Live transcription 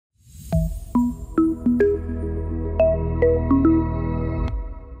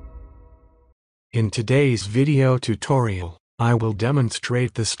In today's video tutorial, I will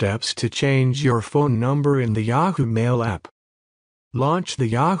demonstrate the steps to change your phone number in the Yahoo Mail app. Launch the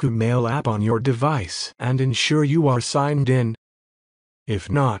Yahoo Mail app on your device and ensure you are signed in. If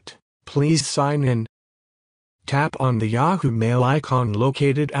not, please sign in. Tap on the Yahoo Mail icon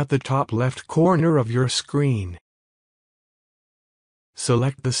located at the top left corner of your screen.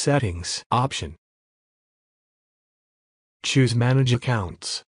 Select the Settings option. Choose Manage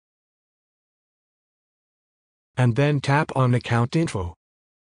Accounts. And then tap on Account Info.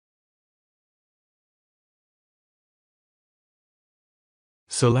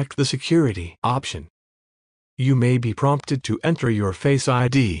 Select the Security option. You may be prompted to enter your Face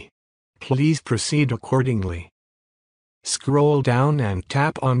ID. Please proceed accordingly. Scroll down and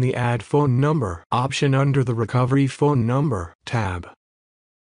tap on the Add Phone Number option under the Recovery Phone Number tab.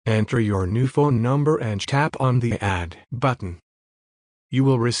 Enter your new phone number and tap on the Add button. You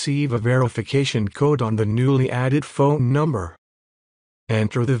will receive a verification code on the newly added phone number.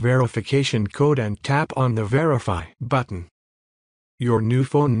 Enter the verification code and tap on the Verify button. Your new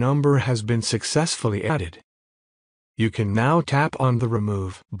phone number has been successfully added. You can now tap on the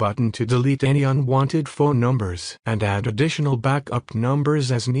Remove button to delete any unwanted phone numbers and add additional backup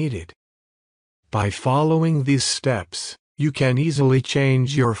numbers as needed. By following these steps, you can easily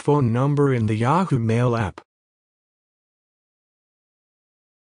change your phone number in the Yahoo Mail app.